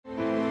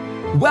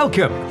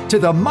Welcome to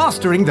the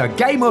Mastering the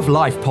Game of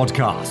Life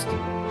podcast.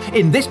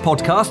 In this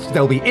podcast,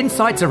 there'll be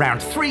insights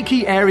around 3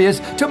 key areas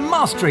to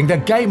mastering the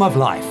game of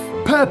life: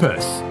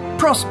 purpose,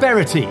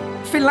 prosperity,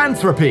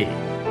 philanthropy.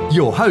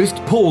 Your host,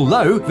 Paul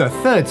Lowe, the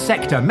third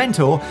sector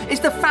mentor,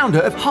 is the founder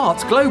of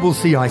Hearts Global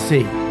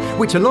CIC,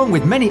 which along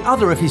with many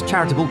other of his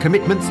charitable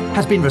commitments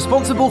has been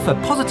responsible for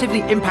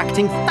positively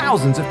impacting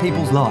thousands of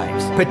people's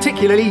lives,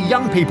 particularly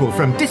young people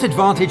from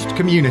disadvantaged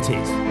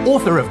communities.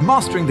 Author of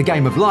Mastering the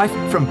Game of Life,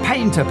 From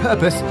Pain to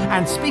Purpose,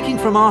 and Speaking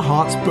from Our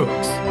Hearts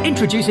books.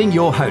 Introducing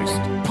your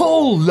host,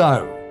 Paul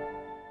Lowe.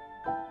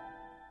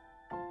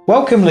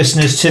 Welcome,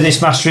 listeners, to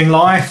this Mastering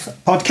Life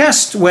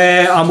podcast,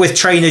 where I'm with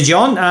Trainer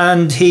John,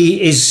 and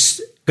he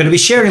is going to be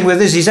sharing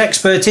with us his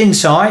expert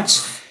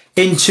insights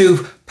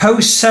into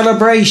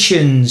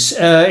post-celebrations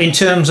in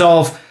terms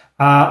of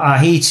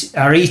our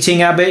eating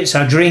habits,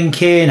 our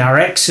drinking, our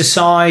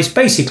exercise,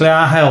 basically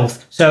our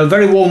health. So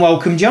very warm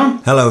welcome, John.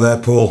 Hello there,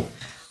 Paul.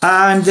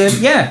 And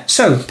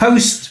so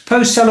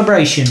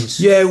post-celebrations.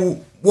 Yeah,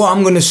 what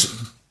I'm going to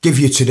give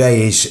you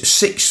today is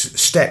 6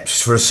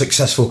 steps for a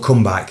successful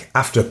comeback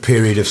after a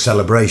period of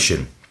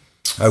celebration.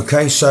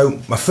 Okay,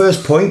 so my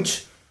first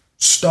point,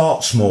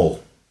 start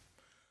small.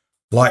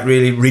 Like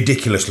really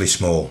ridiculously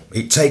small.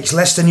 It takes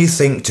less than you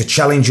think to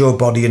challenge your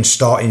body and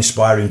start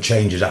inspiring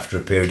changes after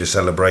a period of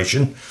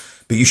celebration.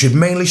 But you should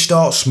mainly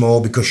start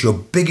small because your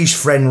biggest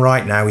friend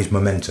right now is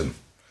momentum.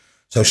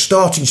 So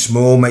starting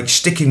small makes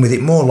sticking with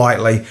it more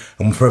likely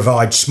and will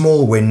provide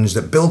small wins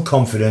that build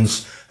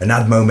confidence and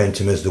add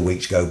momentum as the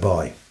weeks go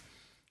by.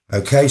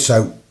 Okay,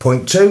 so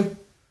point 2, I'm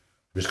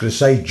just going to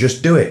say,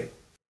 just do it.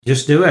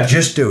 Just do it.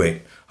 Just do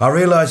it. I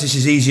realise this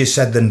is easier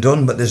said than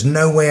done, but there's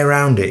no way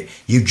around it.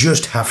 You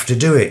just have to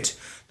do it.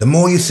 The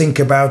more you think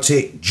about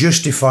it,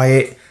 justify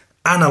it,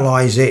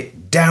 analyse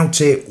it, doubt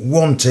it,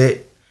 want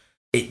it,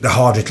 the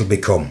harder it'll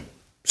become.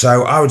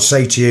 So I would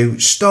say to you,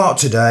 start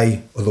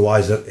today,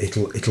 otherwise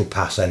it'll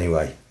pass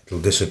anyway. It'll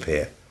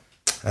disappear.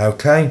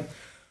 Okay?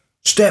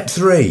 Step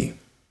 3,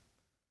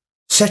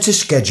 set a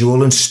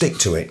schedule and stick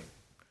to it.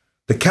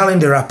 The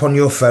calendar app on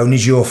your phone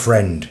is your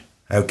friend.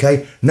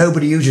 Okay?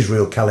 Nobody uses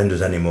real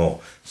calendars anymore.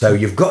 So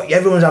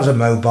everyone has a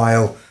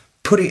mobile,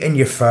 put it in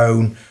your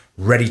phone,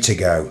 ready to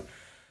go.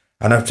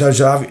 And I've told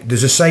you,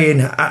 there's a saying,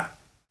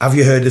 have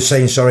you heard the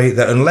saying,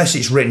 that unless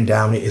it's written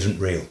down, it isn't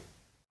real.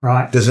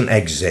 Right. It doesn't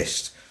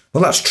exist.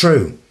 Well, that's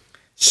true.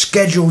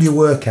 Schedule your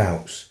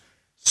workouts.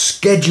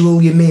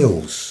 Schedule your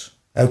meals.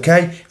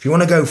 Okay? If you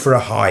want to go for a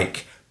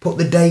hike, put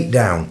the date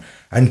down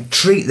and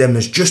treat them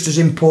as just as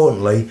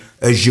importantly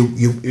as your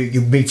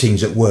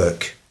meetings at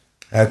work.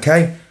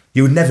 Okay?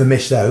 You would never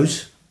miss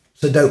those.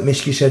 So don't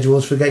miss your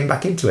schedules for getting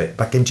back into it,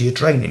 back into your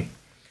training.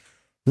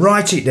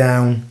 Write it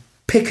down,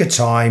 pick a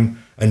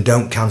time, and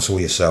don't cancel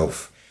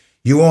yourself.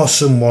 You are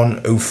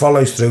someone who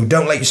follows through.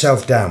 Don't let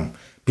yourself down.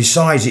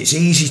 Besides, it's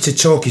easy to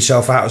talk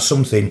yourself out of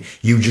something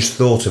you just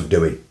thought of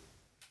doing.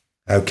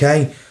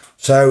 Okay?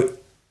 So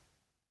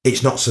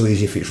it's not so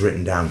easy if it's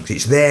written down.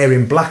 It's there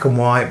in black and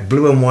white,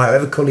 blue and white,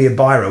 whatever colour your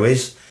biro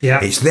is.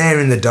 Yeah. It's there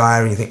in the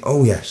diary and you think,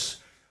 oh yes.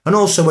 And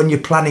also when you're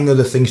planning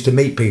other things to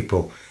meet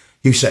people,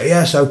 you say,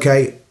 yes,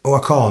 okay, oh,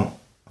 I can't.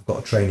 I've got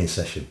a training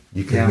session.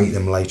 You can meet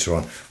them later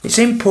on. It's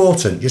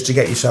important just to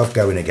get yourself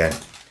going again.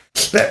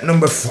 Step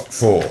number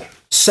 4,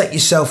 set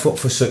yourself up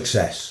for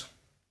success.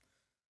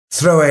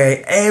 Throw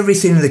away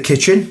everything in the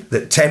kitchen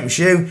that tempts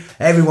you.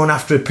 Everyone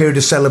after a period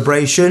of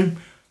celebration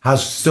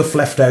has stuff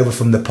left over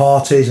from the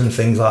parties and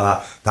things like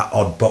that. That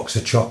odd box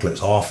of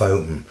chocolates half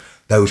open,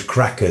 those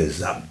crackers,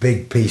 that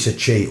big piece of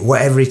cheese,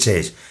 whatever it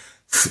is.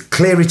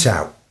 Clear it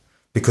out.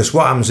 Because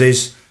what happens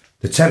is,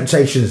 the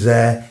temptation's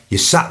there, you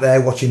sat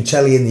there watching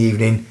telly in the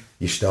evening,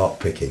 you start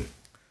picking.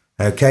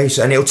 Okay,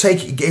 so and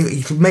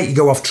it'll make you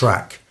go off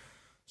track.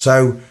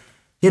 So,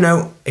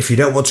 if you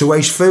don't want to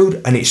waste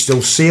food and it's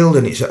still sealed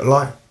and it's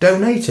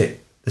donate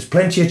it. There's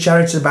plenty of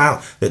charities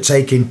about that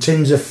take in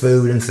tins of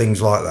food and things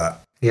like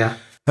that. Yeah.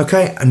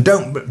 Okay, and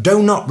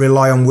do not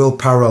rely on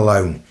willpower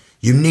alone.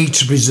 You need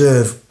to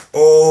preserve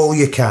all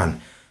you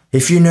can.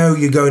 If you know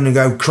you're going to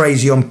go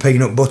crazy on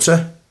peanut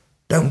butter,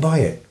 don't buy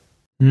it.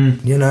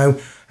 And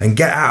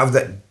get it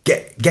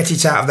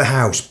out of the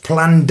house.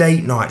 Plan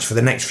date nights for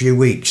the next few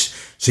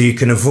weeks so you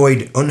can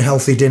avoid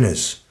unhealthy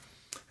dinners.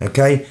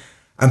 Okay?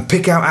 And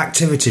pick out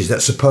activities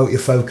that support your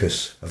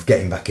focus of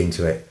getting back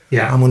into it.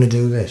 Yeah. I'm going to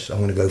do this. I'm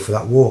going to go for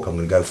that walk. I'm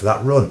going to go for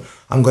that run.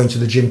 I'm going to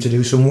the gym to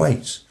do some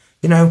weights.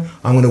 I'm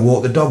going to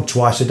walk the dog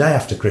twice a day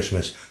after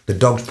Christmas. The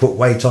dog's put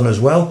weight on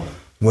as well.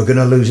 We're going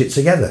to lose it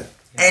together.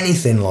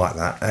 Anything like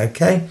that,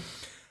 okay?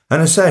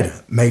 And I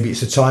said, maybe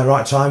it's the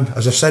right time,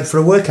 as I said, for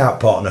a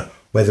workout partner.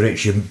 Whether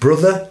it's your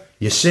brother,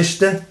 your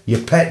sister,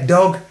 your pet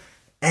dog,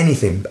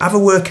 anything. Have a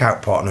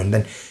workout partner. And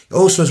then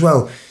also as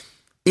well,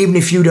 even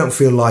if you don't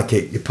feel like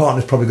it, your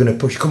partner's probably going to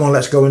push, come on,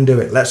 let's go and do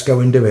it. Let's go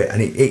and do it.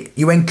 And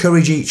you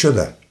encourage each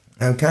other,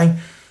 okay?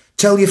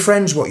 Tell your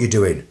friends what you're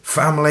doing,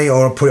 family,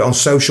 or put it on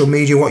social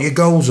media, what your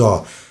goals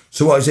are.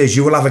 So what it is,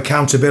 you will have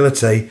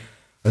accountability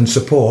and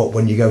support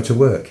when you go to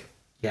work.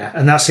 Yeah,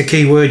 and that's the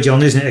key word,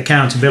 John, isn't it?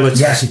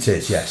 Accountability. Yes, it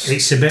is, yes.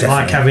 It's a bit Definitely.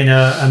 like having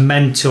a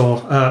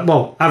mentor.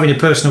 Having a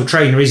personal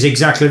trainer is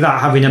exactly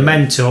that, having a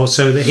mentor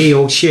so that he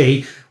or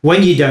she,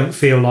 when you don't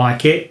feel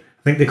like it,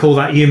 I think they call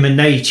that human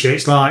nature.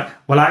 It's like,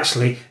 well,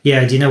 actually,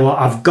 yeah, do you know what?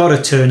 I've got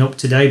to turn up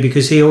today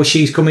because he or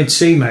she's coming to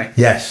see me.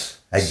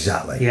 Yes,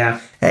 exactly. Yeah.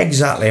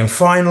 Exactly. And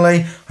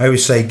finally, I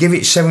always say give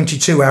it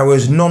 72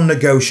 hours,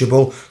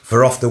 non-negotiable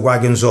for off the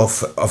wagons of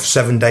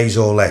 7 days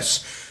or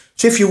less.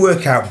 So if your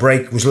workout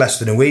break was less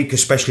than a week,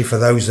 especially for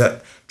those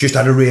that just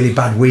had a really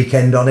bad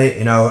weekend on it,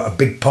 a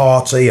big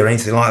party or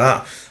anything like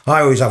that,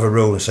 I always have a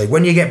rule and say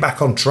when you get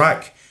back on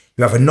track,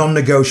 you have a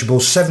non-negotiable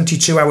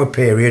 72-hour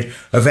period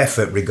of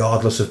effort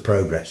regardless of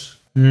progress.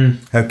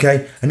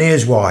 Okay? And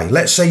here's why.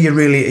 Let's say you're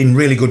really in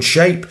really good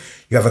shape,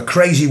 you have a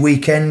crazy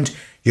weekend.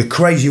 Your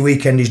crazy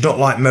weekend is not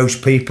like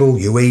most people.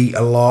 You eat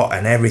a lot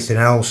and everything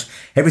else.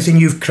 Everything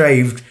you've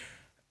craved,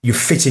 you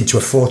fit into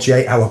a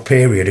 48-hour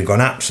period and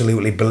gone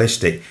absolutely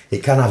ballistic.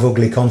 It can have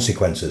ugly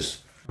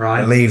consequences.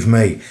 Right. Believe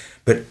me.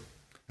 But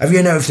have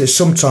you noticed that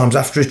sometimes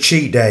after a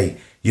cheat day,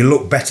 you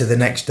look better the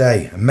next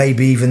day and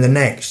maybe even the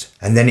next,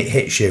 and then it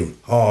hits you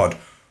hard?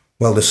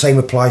 Well, the same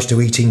applies to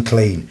eating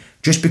clean.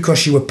 Just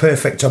because you were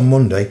perfect on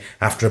Monday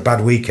after a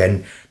bad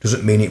weekend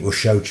doesn't mean it will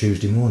show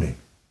Tuesday morning.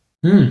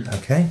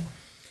 Okay?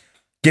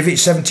 Give it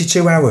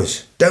 72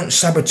 hours. Don't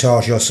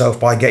sabotage yourself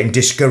by getting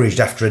discouraged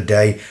after a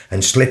day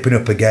and slipping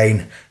up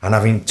again and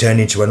having turned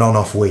into an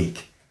on-off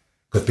week.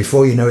 Because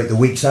before you know it, the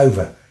week's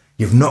over.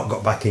 You've not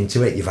got back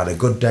into it. You've had a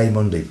good day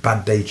Monday,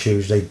 bad day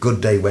Tuesday, good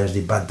day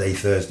Wednesday, bad day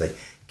Thursday.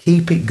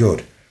 Keep it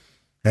good.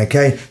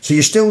 Okay? So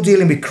you're still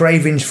dealing with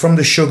cravings from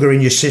the sugar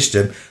in your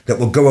system that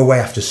will go away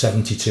after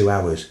 72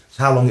 hours. It's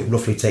how long it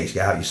roughly takes to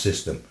get out your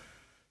system.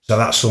 So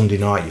that Sunday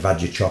night, you've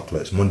had your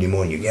chocolates. Monday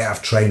morning,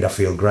 I've trained, I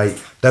feel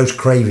great. Those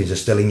cravings are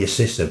still in your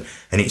system,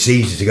 and it's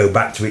easy to go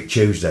back to it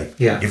Tuesday.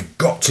 Yeah. You've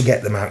got to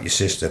get them out your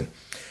system.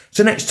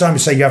 So next time,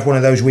 say you have one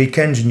of those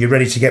weekends and you're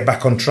ready to get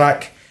back on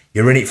track,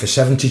 you're in it for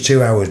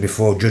 72 hours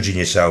before judging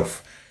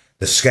yourself.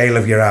 The scale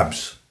of your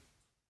abs.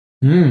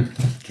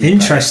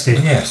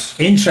 Interesting. Yes.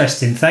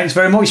 Interesting. Thanks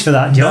very much for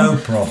that, John.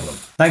 No problem.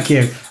 Thank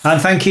you. And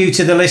thank you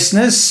to the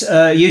listeners,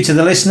 you to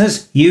the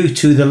listeners, you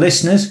to the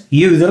listeners,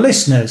 you the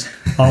listeners.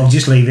 I'll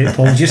just leave it,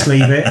 Paul, just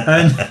leave it.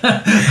 And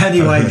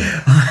anyway,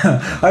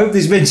 I hope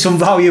there's been some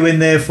value in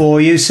there for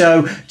you.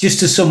 So just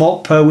to sum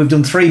up, we've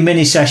done 3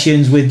 mini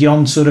sessions with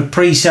John, sort of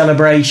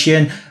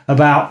pre-celebration,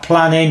 about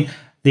planning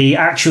the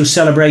actual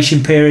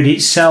celebration period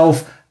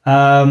itself,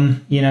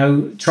 trying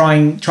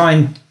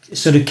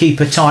sort of keep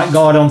a tight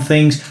guard on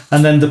things,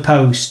 and then the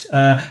post.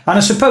 And I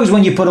suppose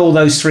when you put all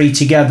those 3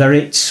 together,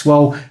 it's,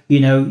 you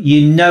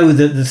know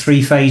that the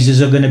 3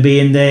 phases are going to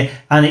be in there,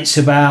 and it's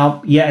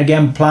about, yet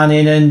again,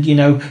 planning and,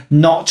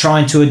 not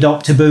trying to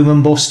adopt a boom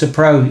and bust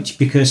approach,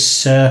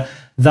 because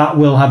that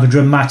will have a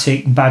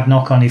dramatic bad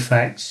knock-on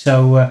effect.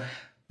 So,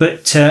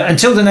 but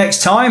until the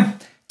next time,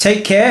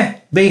 take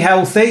care, be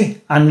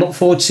healthy, and look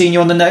forward to seeing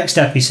you on the next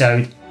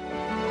episode.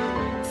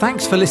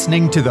 Thanks for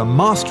listening to the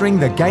Mastering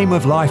the Game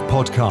of Life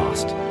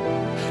podcast.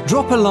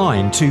 Drop a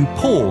line to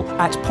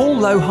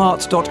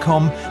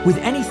paul@paulloharts.com with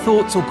any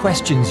thoughts or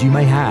questions you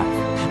may have,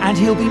 and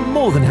he'll be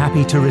more than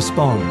happy to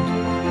respond.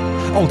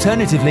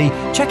 Alternatively,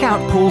 check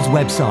out Paul's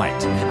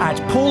website at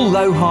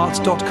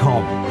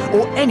paulloharts.com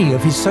or any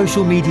of his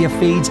social media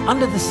feeds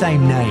under the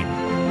same name.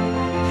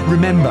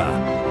 Remember,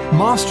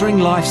 mastering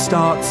life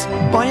starts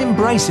by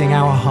embracing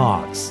our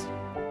hearts.